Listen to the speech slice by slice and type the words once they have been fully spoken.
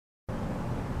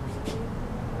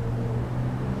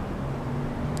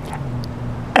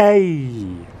Hey.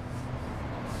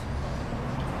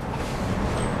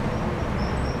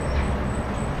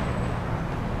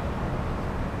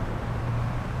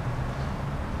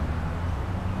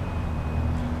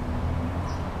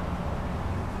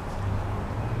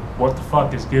 What the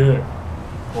fuck is good?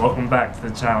 Welcome back to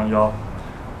the channel, y'all.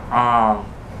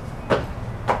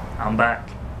 I'm back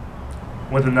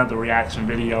with another reaction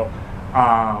video.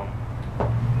 I'm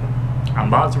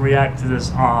about to react to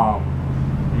this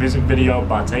music video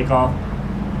by Takeoff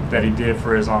that he did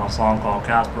for his song called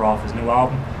Casper off his new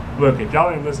album. Look, if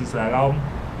y'all ain't listened to that album,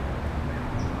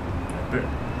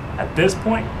 at this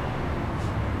point,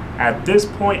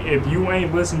 if you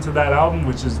ain't listened to that album,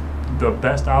 which is the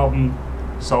best album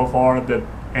so far that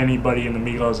anybody in the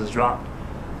Migos has dropped,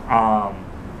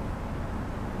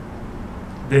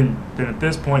 then at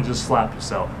this point just slap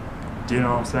yourself. Do you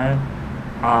know what I'm saying?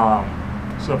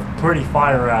 It's a pretty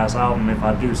fire ass album if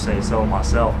I do say so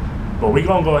myself. But we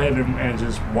gonna go ahead and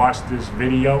just watch this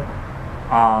video.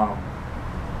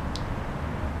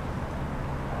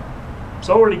 It's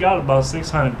already got about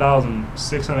 600,000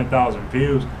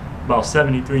 views, about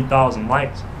 73,000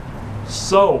 likes.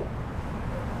 So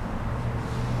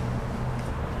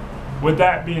with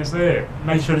that being said,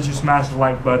 make sure that you smash the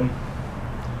like button.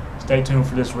 Stay tuned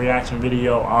for this reaction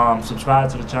video. Subscribe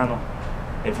to the channel.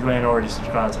 If you ain't already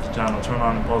subscribed to the channel, turn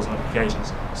on the post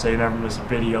notifications so you never miss a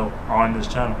video on this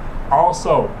channel.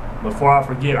 Also, before I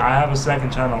forget, I have a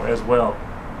second channel as well,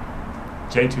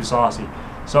 J2 Saucy.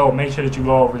 So make sure that you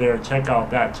go over there and check out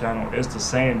that channel. It's the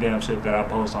same damn shit that I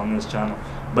post on this channel.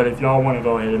 But if y'all want to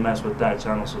go ahead and mess with that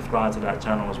channel, subscribe to that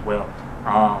channel as well.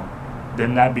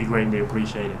 Then that'd be greatly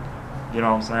appreciated. You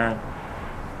know what I'm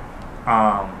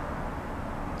saying?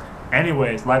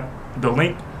 Anyways, like, the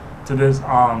link to this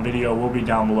video will be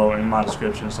down below in my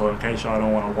description. So in case y'all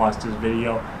don't want to watch this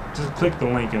video, just click the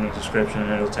link in the description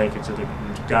and it'll take you to the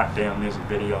goddamn music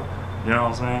video. You know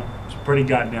what I'm saying? It's pretty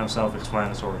goddamn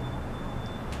self-explanatory.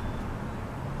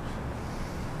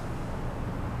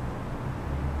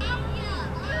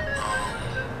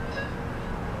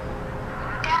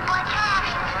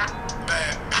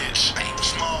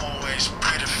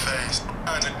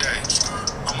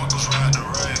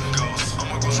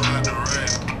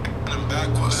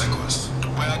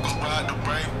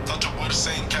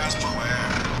 Casper,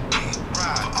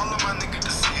 all of my niggas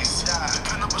deceased.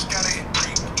 Depend on what's got it,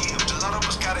 a lot of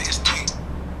us got it.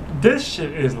 This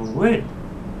shit is lit.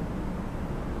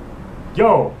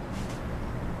 Yo,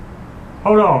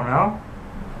 hold on now.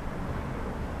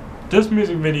 This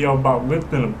music video about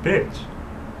lifting a bitch.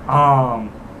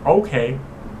 Okay.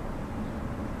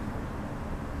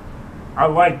 I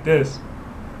like this.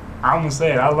 I'm gonna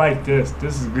say it. I like this.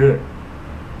 This is good.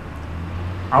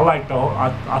 I like the whole,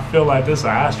 I feel like this is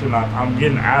an astronaut. I'm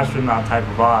getting astronaut type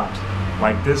of vibes.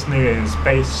 Like this nigga in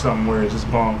space somewhere just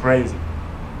going crazy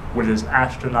with his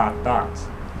astronaut thoughts.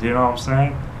 Do you know what I'm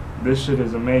saying? This shit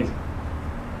is amazing.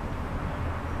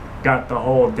 Got the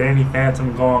whole Danny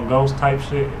Phantom going ghost type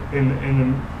shit in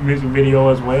the music video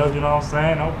as well. You know what I'm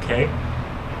saying? Okay.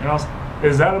 You know,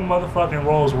 is that a motherfucking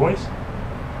Rolls Royce?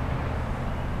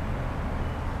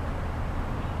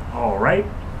 All right.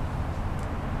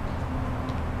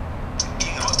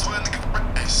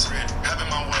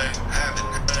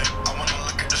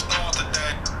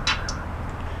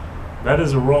 That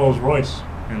is a Rolls Royce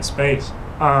in space.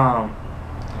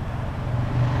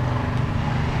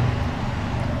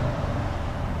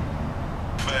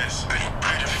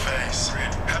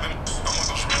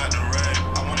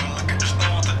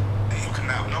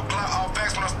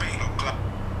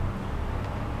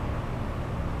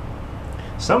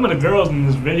 Some of the girls in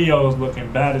this video is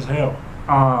looking bad as hell.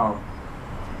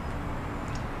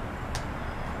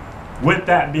 With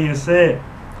that being said,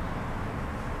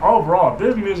 overall,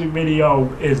 this music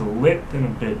video is lit than a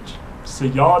bitch. So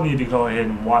y'all need to go ahead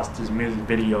and watch this music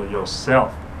video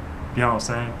yourself. You know what I'm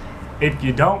saying? If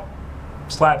you don't,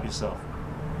 slap yourself.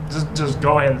 Just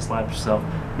go ahead and slap yourself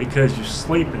because you're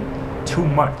sleeping too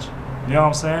much. You know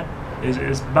what I'm saying?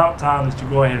 It's about time that you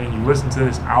go ahead and you listen to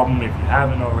this album if you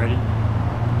haven't already.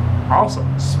 Also,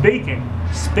 speaking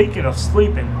of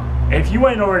sleeping, if you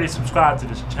ain't already subscribed to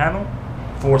this channel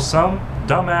for some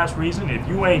dumbass reason, if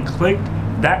you ain't clicked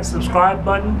that subscribe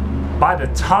button, by the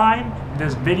time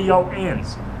this video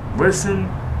ends, listen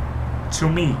to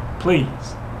me,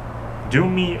 please. Do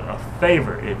me a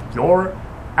favor. If your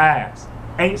ass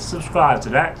ain't subscribed to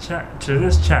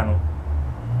this channel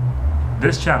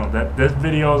that this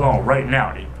video is on right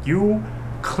now, if you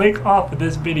click off of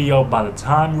this video by the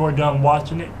time you're done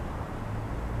watching it,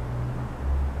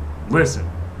 listen,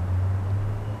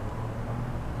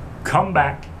 come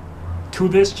back to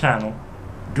this channel,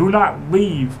 do not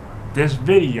leave this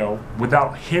video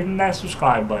without hitting that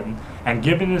subscribe button and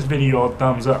giving this video a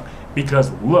thumbs up,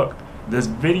 because look, this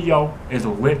video is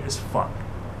lit as fuck.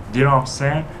 Do you know what I'm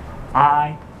saying?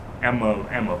 I am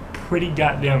a pretty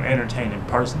goddamn entertaining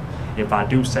person, if I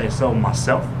do say so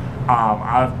myself.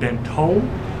 I've been told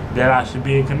that I should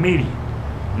be a comedian.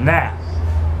 Now,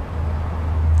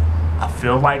 I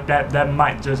feel like that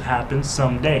might just happen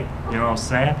someday. You know what I'm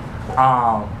saying?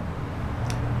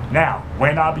 Now,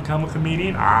 when I become a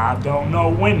comedian, I don't know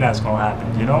when that's gonna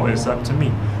happen. You know, it's up to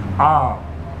me.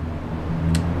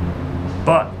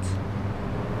 But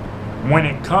when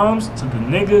it comes to the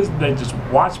niggas that just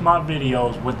watch my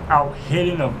videos without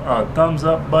hitting a thumbs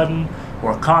up button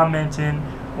or commenting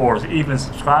or even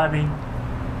subscribing,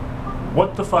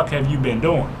 what the fuck have you been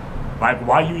doing? Like,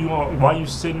 why you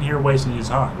sitting here wasting your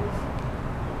time?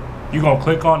 You gonna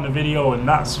click on the video and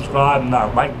not subscribe,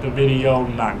 not like the video,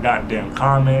 not goddamn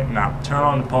comment, not turn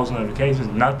on the post notifications,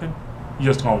 nothing? You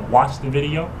just gonna watch the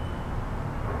video?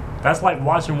 That's like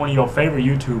watching one of your favorite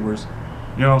YouTubers.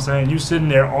 You know what I'm saying? You sitting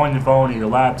there on your phone or your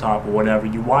laptop or whatever,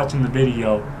 you watching the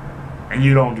video and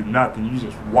you don't do nothing, you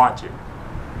just watch it.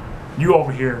 You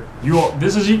over here,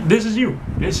 this is you,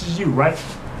 right?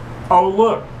 Oh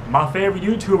look, my favorite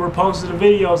YouTuber posted a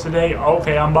video today.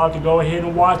 Okay, I'm about to go ahead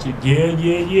and watch it.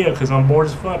 Yeah, because I'm bored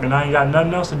as fuck and I ain't got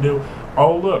nothing else to do.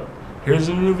 Oh look, here's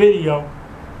a new video.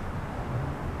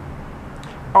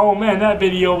 Oh man, that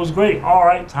video was great.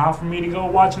 Alright, time for me to go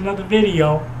watch another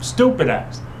video. Stupid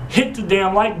ass. Hit the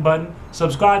damn like button,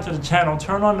 subscribe to the channel,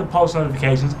 turn on the post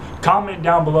notifications, comment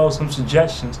down below some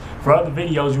suggestions for other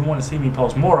videos you want to see me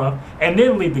post more of, and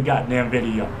then leave the goddamn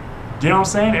video. Do you know what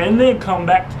I'm saying? And then come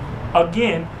back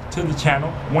again to the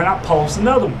channel when I post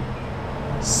another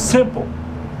one. Simple.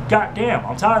 Goddamn,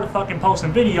 I'm tired of fucking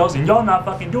posting videos and y'all not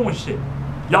fucking doing shit.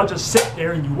 Y'all just sit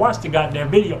there and you watch the goddamn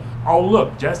video. Oh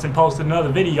look, Jesten posted another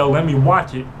video, let me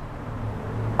watch it.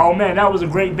 Oh man, that was a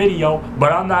great video,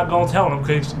 but I'm not gonna tell them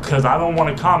because I don't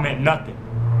want to comment nothing.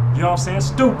 You know what I'm saying?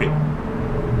 Stupid.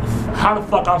 How the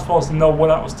fuck I'm supposed to know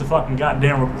what else to fucking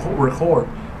goddamn record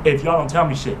if y'all don't tell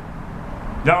me shit?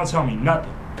 Y'all don't tell me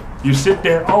nothing. You sit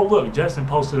there, oh look, Jesten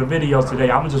posted a video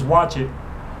today, I'ma just watch it.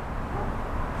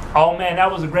 Oh man, that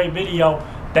was a great video.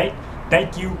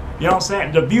 Thank you. You know what I'm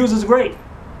saying? The views is great.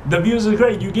 The views is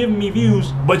great. You giving me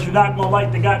views, but you're not gonna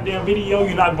like the goddamn video.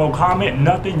 You're not gonna comment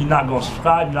nothing. You're not gonna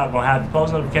subscribe. You're not gonna have the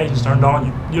post notifications turned on.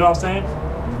 You know what I'm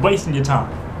saying? Wasting your time.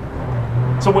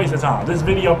 It's a waste of time. This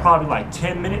video probably like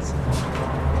 10 minutes.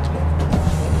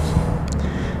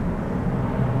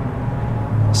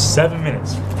 7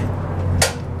 minutes.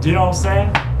 Do you know what I'm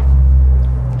saying?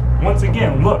 Once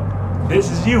again, look, this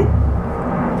is you.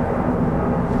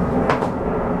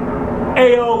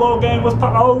 Ayo, Logan, what's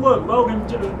pop? Oh look,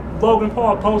 Logan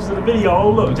Paul posted a video. Oh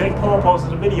look, Jake Paul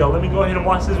posted a video. Let me go ahead and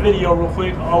watch this video real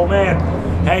quick. Oh man,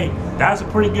 hey, that's a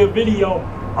pretty good video.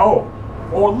 Oh,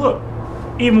 or look,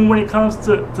 even when it comes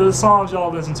to the songs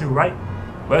y'all listen to, right?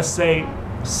 Let's say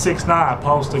 6ix9ine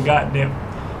posts a goddamn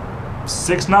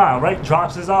 6ix9ine, right?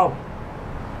 Drops his album.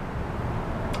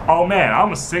 Oh man, I'm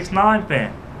a 6ix9ine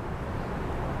fan.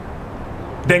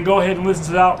 Then go ahead and listen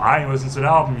to the album. I ain't listened to the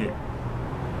album yet.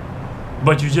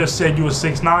 But you just said you a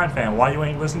 6ix9ine fan. Why you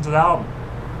ain't listened to the album?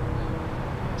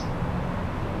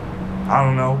 I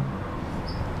don't know.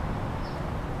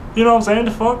 You know what I'm saying?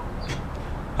 The fuck?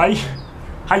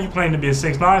 How you claim to be a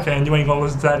 6ix9ine fan? You ain't gonna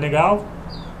listen to that nigga album?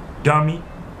 Dummy.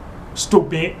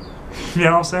 Stupid. You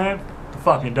know what I'm saying? The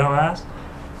fucking dumbass.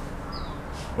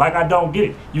 Like, I don't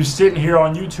get it. You sitting here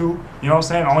on YouTube, you know what I'm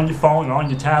saying, on your phone, on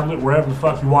your tablet, wherever the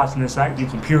fuck you watching this at, your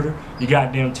computer, your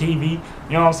goddamn TV, you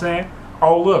know what I'm saying?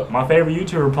 Oh look, my favorite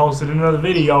YouTuber posted another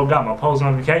video, got my post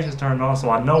notifications turned on so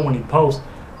I know when he posts.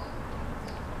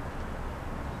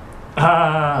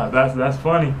 That's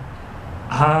funny.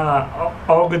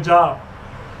 Oh good job.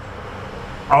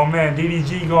 Oh man,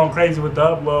 DDG going crazy with the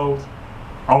uploads.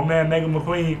 Oh man, Megan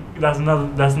McQueen, that's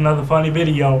another funny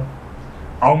video.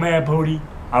 Oh man, Pootie,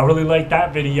 I really like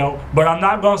that video, but I'm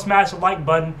not gonna smash the like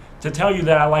button to tell you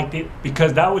that I liked it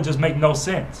because that would just make no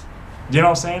sense. You know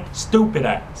what I'm saying? Stupid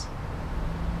ass.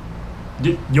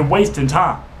 You're wasting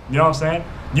time. You know what I'm saying?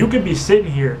 You could be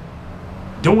sitting here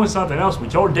doing something else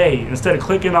with your day instead of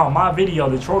clicking on my video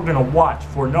that you're gonna watch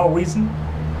for no reason.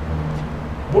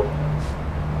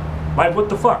 Like, what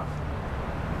the fuck?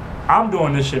 I'm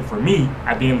doing this shit for me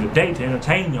at the end of the day to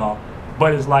entertain y'all,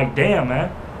 but it's like, damn,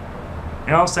 man.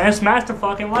 You know what I'm saying? Smash the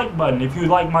fucking like button if you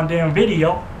like my damn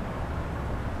video.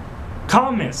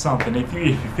 Comment something if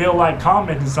you feel like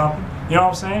commenting something. You know what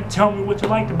I'm saying? Tell me what you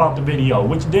liked about the video,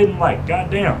 what you didn't like.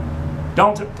 Goddamn.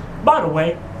 By the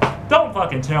way, Don't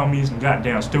fucking tell me some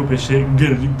goddamn stupid shit and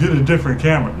get a different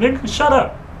camera. Nigga, shut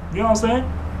up. You know what I'm saying?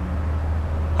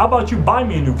 How about you buy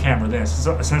me a new camera then,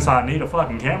 since I need a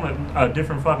fucking camera, a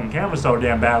different fucking camera so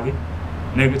damn badly.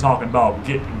 Nigga talking about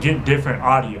get different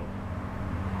audio.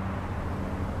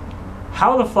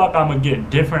 How the fuck I'm gonna get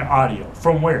different audio?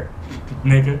 From where?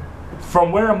 Nigga?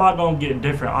 From where am I gonna get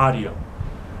different audio?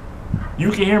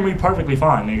 You can hear me perfectly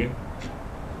fine, nigga.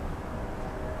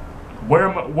 Where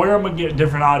am I gonna get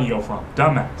different audio from?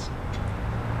 Dumbass.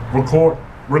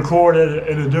 Record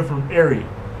in a different area.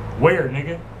 Where,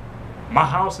 nigga? My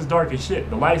house is dark as shit.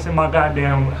 The lights in my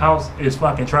goddamn house is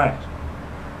fucking trash.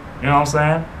 You know what I'm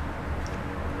saying?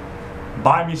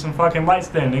 Buy me some fucking lights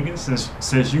then, nigga,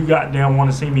 since you goddamn want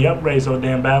to see me upgrade so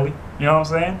damn badly. You know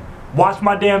what I'm saying? Watch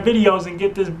my damn videos and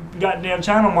get this goddamn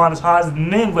channel monetized,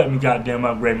 and then let me goddamn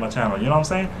upgrade my channel. You know what I'm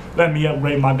saying? Let me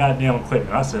upgrade my goddamn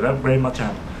equipment. I said upgrade my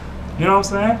channel. You know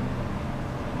what I'm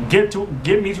saying?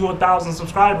 Get me to 1,000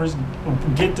 subscribers.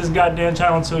 Get this goddamn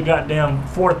channel to a goddamn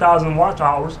 4,000 watch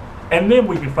hours, and then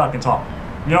we can fucking talk.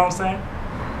 You know what I'm saying?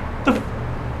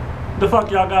 The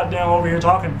fuck y'all goddamn over here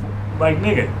talking for? Like,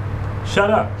 nigga, shut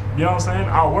up. You know what I'm saying?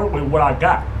 I'll work with what I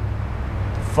got.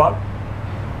 Fuck.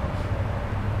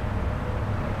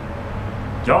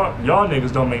 Y'all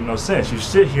niggas don't make no sense. You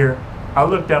sit here. I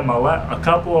looked at a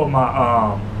couple of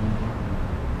my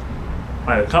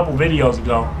like a couple videos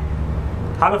ago.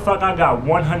 How the fuck I got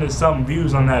 100 something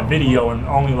views on that video and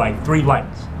only like 3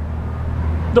 likes?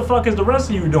 The fuck is the rest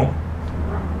of you doing?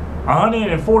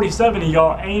 147 of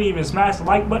y'all ain't even smashed the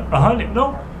like button.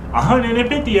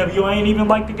 150 of you ain't even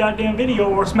liked the goddamn video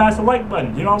or smashed the like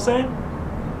button. You know what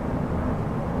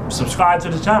I'm saying? Subscribe to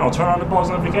the channel. Turn on the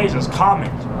post notifications.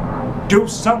 Comment. Do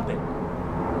something.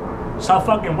 Stop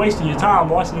fucking wasting your time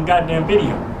watching the goddamn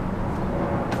video.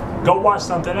 Go watch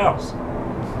something else.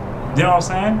 You know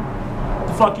what I'm saying?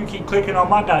 The fuck you keep clicking on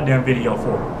my goddamn video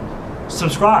for?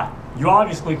 Subscribe. You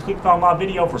obviously clicked on my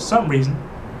video for some reason,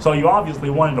 so you obviously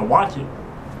wanted to watch it.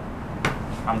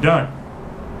 I'm done.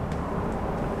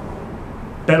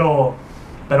 Pero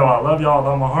I love y'all with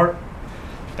all my heart.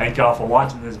 Thank y'all for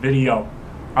watching this video.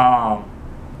 I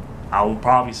will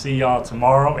probably see y'all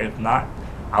tomorrow. If not,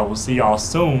 I will see y'all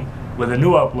soon with a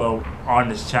new upload on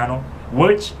this channel,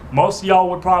 which most of y'all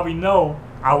would probably know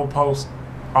I will post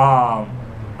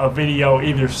a video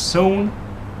either soon,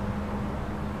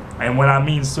 and when I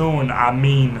mean soon, I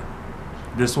mean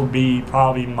this will be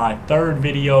probably my 3rd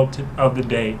video of the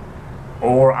day,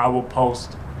 or I will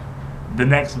post the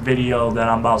next video that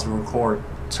I'm about to record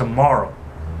tomorrow.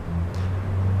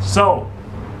 So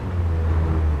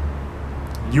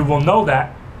you will know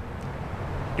that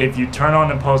if you turn on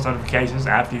the post notifications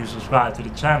after you subscribe to the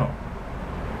channel.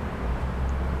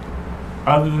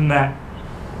 Other than that,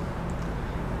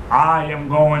 I am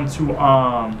going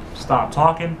to stop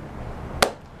talking,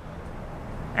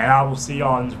 and I will see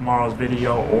y'all in tomorrow's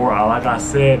video, or like I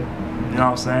said, you know what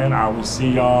I'm saying, I will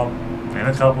see y'all in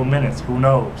a couple minutes. Who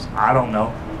knows? I don't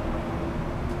know.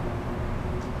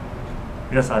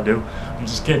 Yes, I do. I'm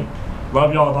just kidding.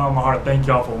 Love y'all with all my heart. Thank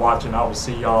y'all for watching. I will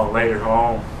see y'all later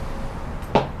on.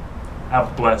 Have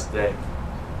a blessed day.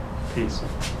 Peace.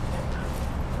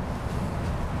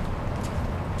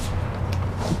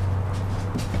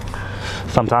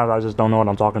 Sometimes I just don't know what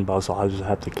I'm talking about, so I just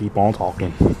have to keep on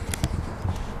talking.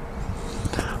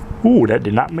 Ooh, that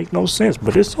did not make no sense,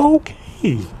 but it's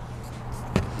okay.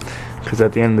 Because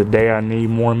at the end of the day, I need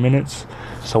more minutes.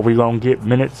 So we're going to get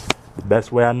minutes the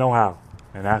best way I know how.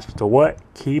 And that's to what?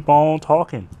 Keep on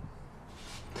talking.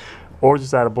 Or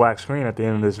just add a black screen at the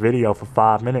end of this video for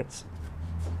 5 minutes.